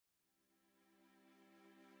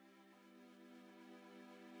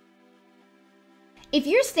If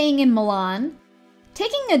you're staying in Milan,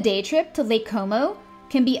 taking a day trip to LakeComo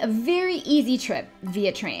can be a very easy trip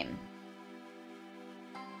via train.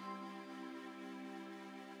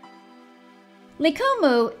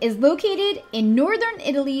 LakeComo is located in northern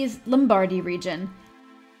Italy's Lombardy region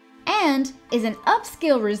and is an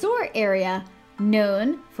upscale resort area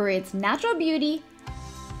known for its natural beauty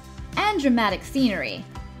and dramatic scenery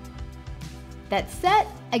that's set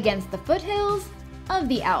against the foothills of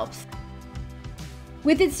the Alps.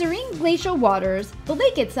 With its serene glacial waters, the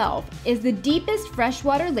lake itself is the deepest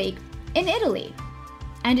freshwater lake in Italy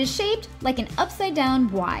and is shaped like an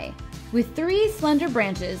upside-down Y, with 3 slender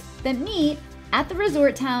branches that meet at the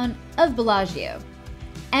resort town of Bellagio.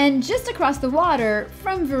 And just across the water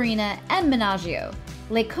from Varenna and Bellagio,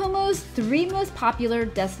 LakeComo's 3 most popular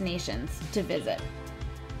destinations to visit.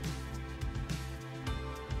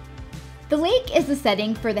 The lake is the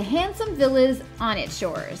setting for the handsome villas on its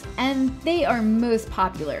shores, and they are most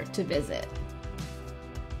popular to visit.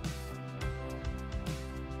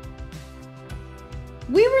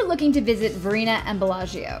 We were looking to visit Varenna and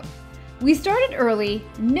Bellagio. We started early,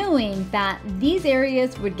 knowing that these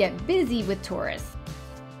areas would get busy with tourists.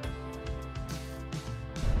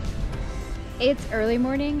 It's early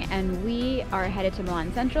morning and we are headed to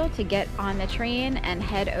Milan Central to get on the train and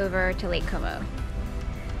head over to LakeComo.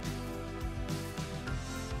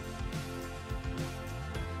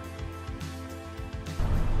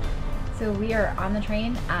 So we are on the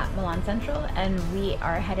train at Milan Central and we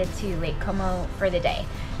are headed to LakeComo for the day.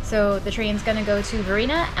 So the train's gonna go to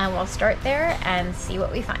Varenna and we'll start there and see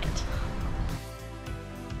what we find.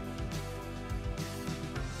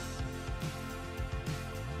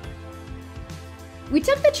 We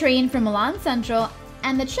took the train from Milan Central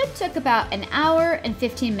and the trip took about an hour and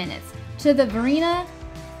 15 minutes to the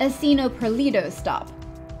Varenna-Essino Perledo stop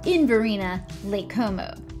in Varenna,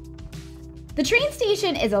 LakeComo. The train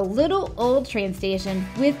station is a little old train station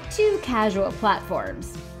with 2 casual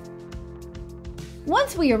platforms.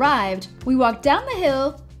 Once we arrived, we walked down the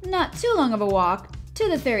hill, not too long of a walk, to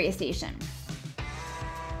the ferry station.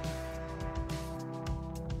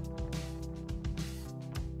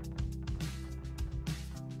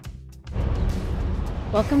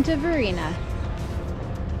 Welcome to Varenna.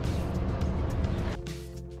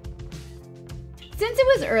 Since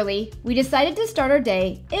it was early, we decided to start our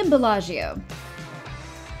day in Bellagio.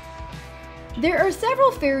 There are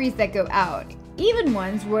several ferries that go out, even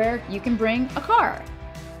ones where you can bring a car.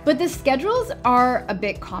 But the schedules are a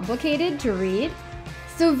bit complicated to read,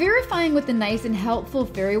 so verifying with the nice and helpful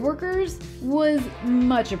ferry workers was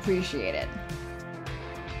much appreciated.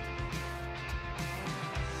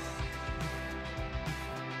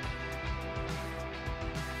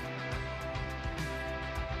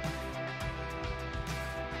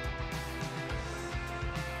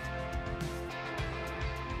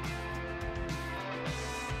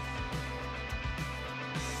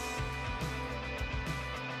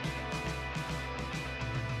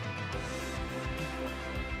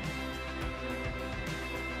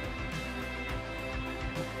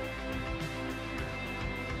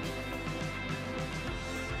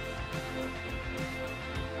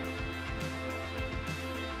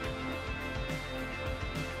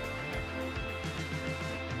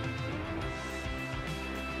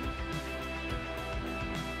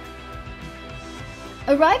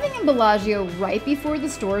 Arriving in Bellagio right before the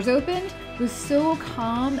stores opened was so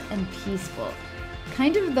calm and peaceful.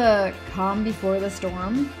 Kind of the calm before the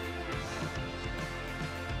storm.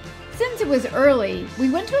 Since it was early, we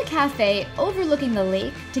went to a cafe overlooking the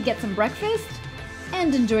lake to get some breakfast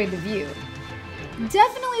and enjoy the view.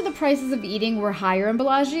 Definitely the prices of eating were higher in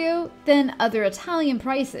Bellagio than other Italian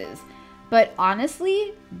prices, but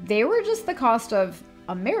honestly, they were just the cost of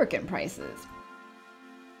American prices.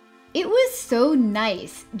 It was so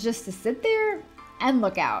nice just to sit there and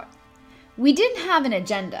look out. We didn't have an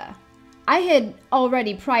agenda. I had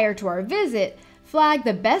already, prior to our visit, flagged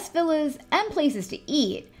the best villas and places to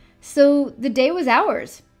eat, so the day was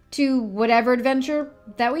ours to whatever adventure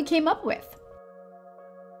that we came up with.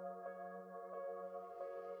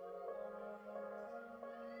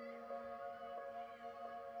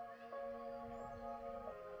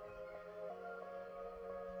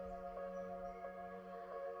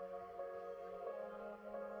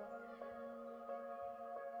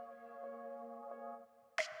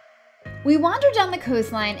 We wandered down the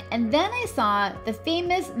coastline and then I saw the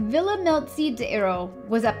famous Villa Melzi d'Ero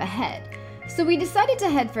was up ahead, so we decided to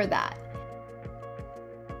head for that.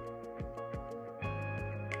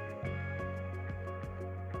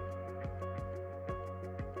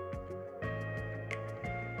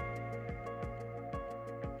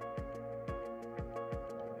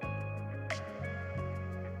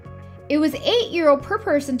 It was €8 per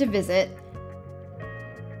person to visit,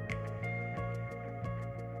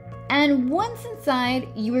 and once inside,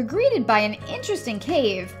 you were greeted by an interesting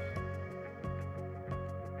cave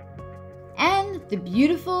and the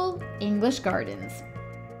beautiful English gardens.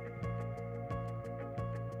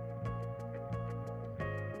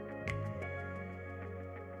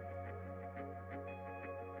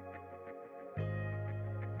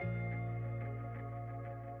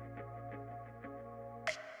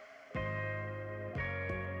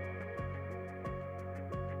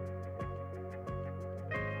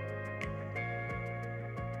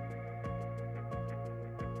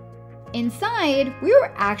 Inside, we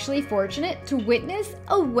were actually fortunate to witness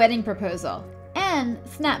a wedding proposal and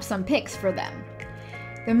snap some pics for them.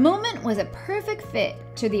 The moment was a perfect fit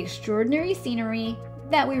to the extraordinary scenery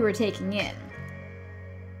that we were taking in.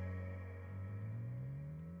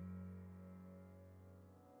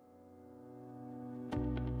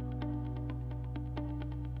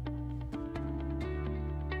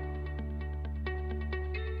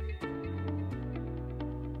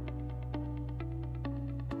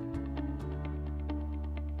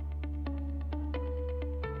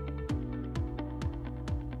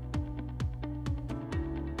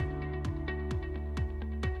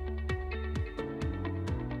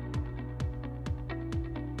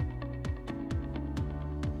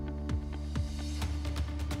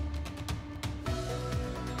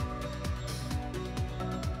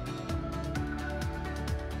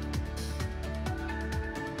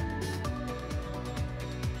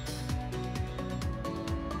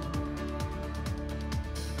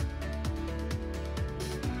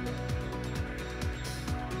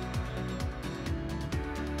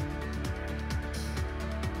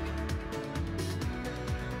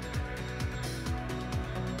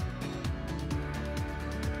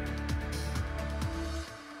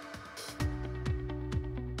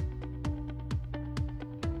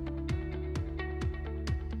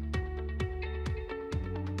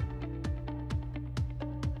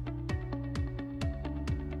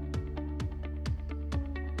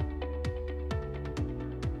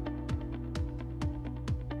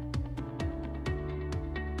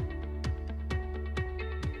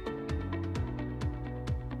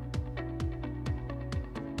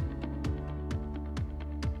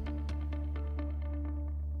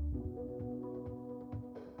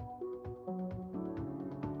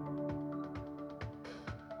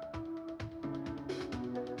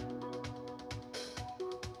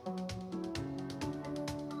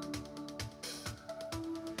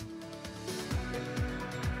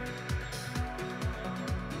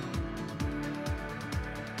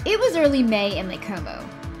 It was early May in LakeComo,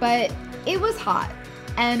 but it was hot,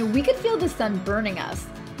 and we could feel the sun burning us.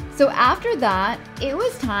 So after that, it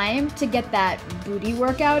was time to get that booty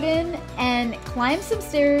workout in and climb some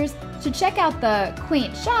stairs to check out the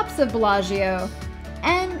quaint shops of Bellagio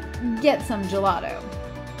and get some gelato.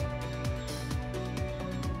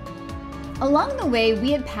 Along the way,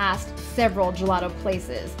 we had passed several gelato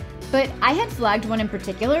places, but I had flagged one in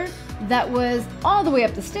particular that was all the way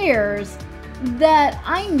up the stairs that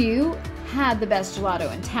I knew had the best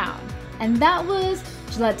gelato in town, and that was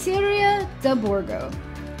Gelateria del Borgo.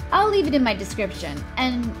 I'll leave it in my description,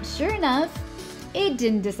 and sure enough, it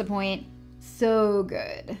didn't disappoint. So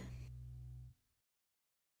good.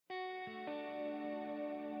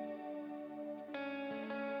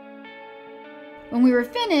 When we were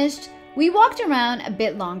finished, we walked around a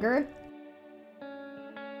bit longer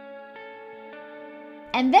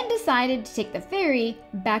and then decided to take the ferry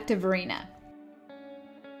back to Varenna.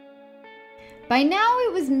 By now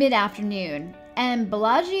it was mid-afternoon and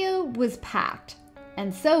Bellagio was packed,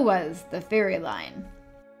 and so was the ferry line.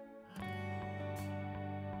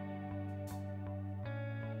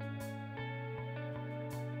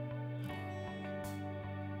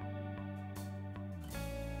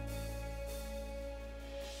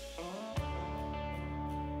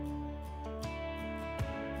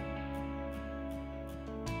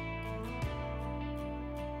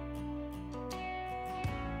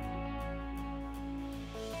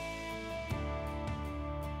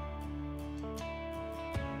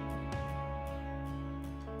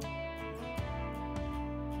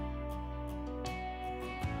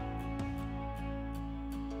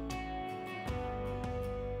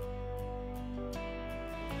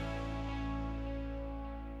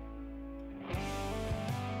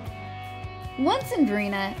 Once in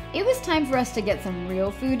Varenna, it was time for us to get some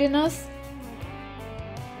real food in us.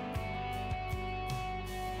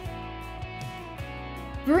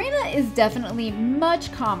 Varenna is definitely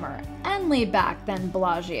much calmer and laid back than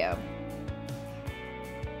Bellagio.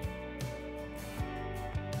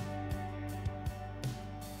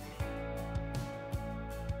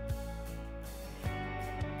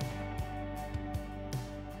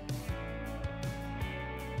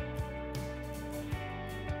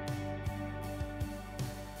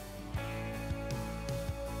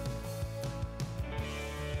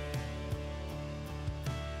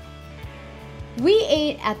 We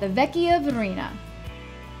ate at the Vecchia Varenna.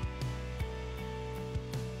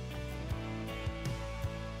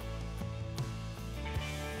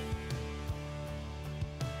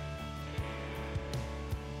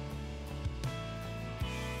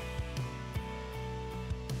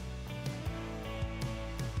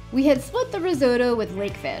 We had split the risotto with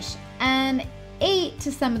lake fish and ate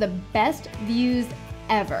to some of the best views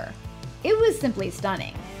ever. It was simply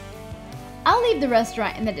stunning. I'll leave the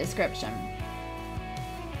restaurant in the description.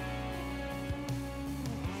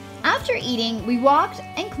 After eating, we walked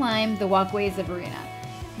and climbed the walkways of Varenna.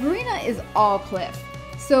 Varenna is all cliff,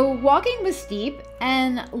 so walking was steep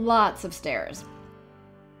and lots of stairs.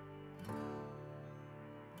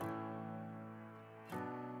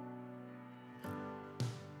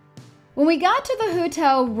 When we got to the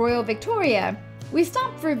Hotel Royal Victoria, we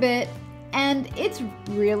stopped for a bit, and it's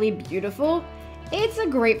really beautiful. It's a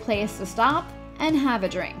great place to stop and have a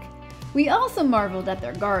drink. We also marveled at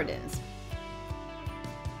their gardens.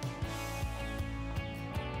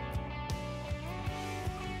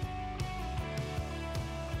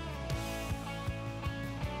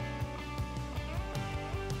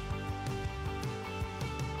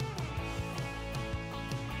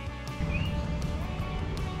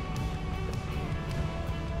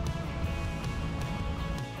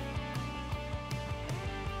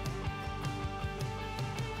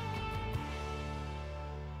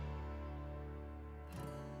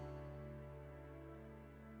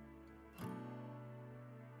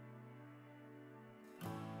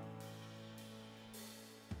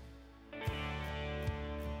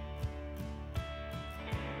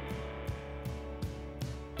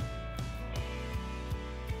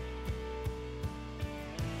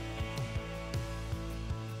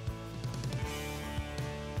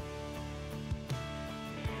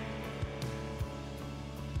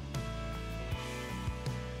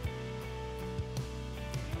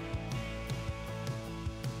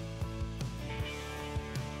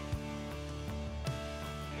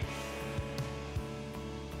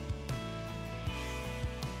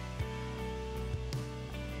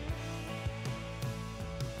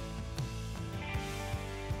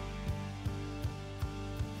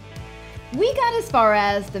 We got as far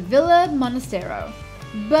as the Villa Monastero,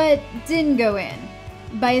 but didn't go in.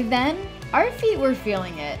 By then, our feet were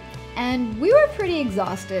feeling it, and we were pretty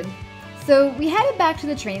exhausted, so we headed back to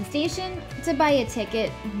the train station to buy a ticket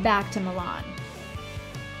back to Milan.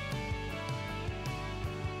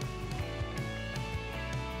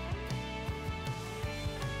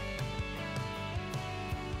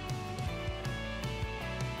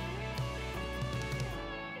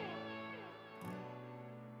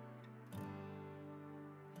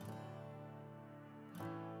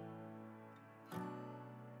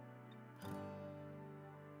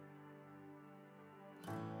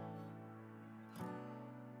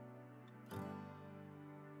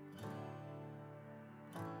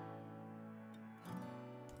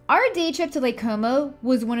 Our day trip to LakeComo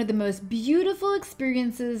was one of the most beautiful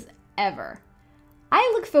experiences ever.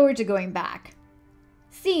 I look forward to going back.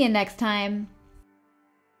 See you next time.